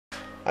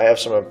I have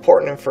some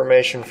important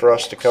information for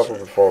us to cover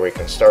before we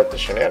can start the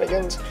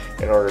shenanigans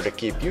in order to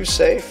keep you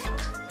safe.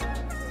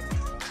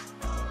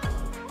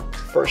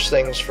 First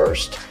things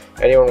first,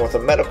 anyone with a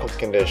medical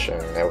condition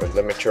that would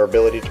limit your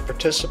ability to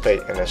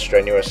participate in a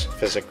strenuous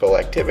physical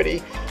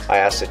activity, I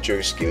ask that you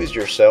excuse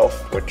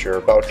yourself. What you're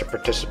about to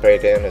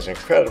participate in is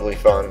incredibly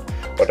fun,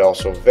 but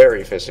also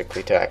very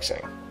physically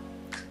taxing.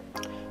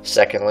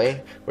 Secondly,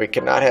 we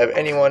cannot have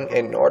anyone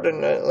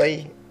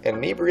inordinately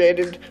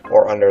inebriated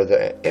or under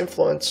the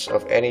influence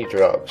of any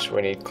drugs.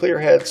 We need clear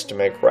heads to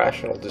make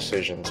rational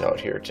decisions out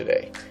here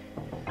today.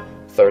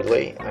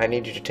 Thirdly, I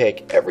need you to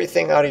take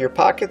everything out of your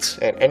pockets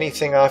and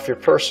anything off your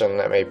person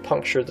that may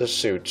puncture the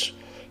suits,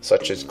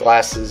 such as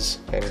glasses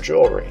and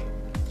jewelry.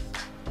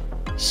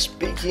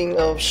 Speaking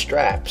of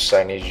straps,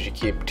 I need you to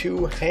keep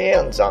 2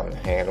 hands on the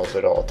handles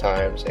at all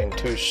times and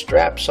 2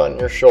 straps on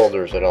your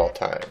shoulders at all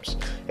times.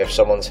 If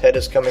someone's head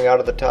is coming out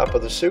of the top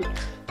of the suit,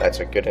 that's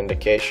a good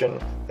indication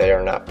they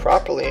are not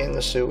properly in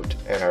the suit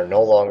and are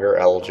no longer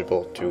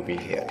eligible to be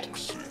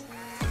hit.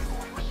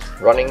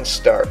 Running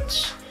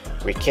starts.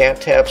 We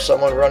can't have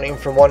someone running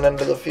from one end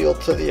of the field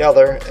to the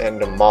other and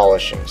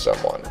demolishing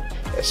someone,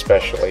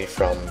 especially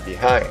from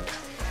behind.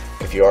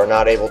 If you are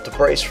not able to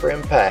brace for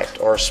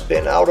impact or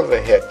spin out of a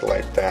hit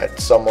like that,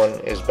 someone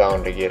is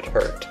bound to get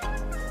hurt.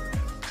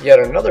 Yet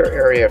another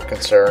area of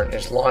concern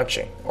is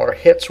launching, or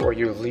hits where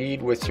you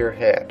lead with your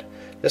head.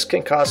 This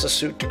can cause the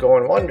suit to go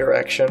in one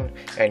direction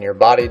and your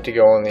body to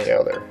go in the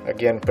other,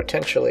 again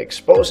potentially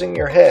exposing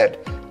your head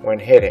when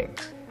hitting.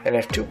 And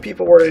if 2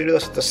 people were to do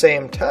this at the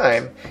same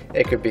time,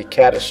 it could be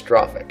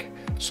catastrophic.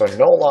 So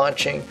no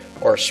launching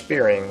or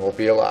spearing will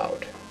be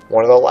allowed.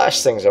 One of the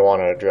last things I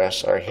want to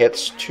address are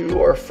hits to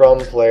or from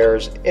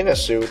players in a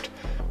suit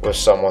with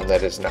someone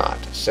that is not.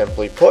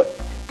 Simply put,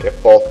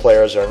 if both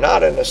players are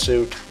not in a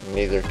suit,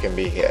 neither can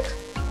be hit.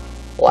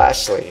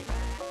 Lastly,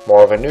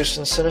 more of a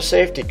nuisance than a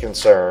safety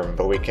concern,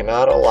 but we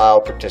cannot allow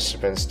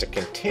participants to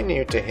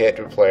continue to hit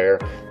a player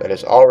that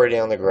is already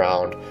on the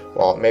ground.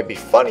 While it may be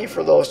funny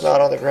for those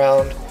not on the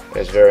ground, it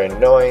is very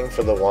annoying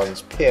for the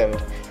ones pinned,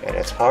 and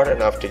it's hard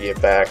enough to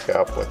get back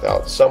up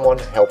without someone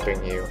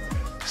helping you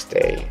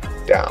stay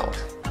down.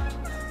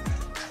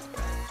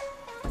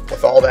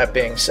 With all that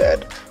being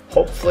said,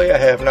 hopefully I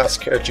have not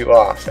scared you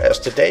off, as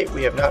to date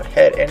we have not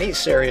had any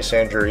serious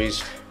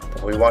injuries,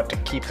 but we want to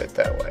keep it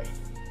that way.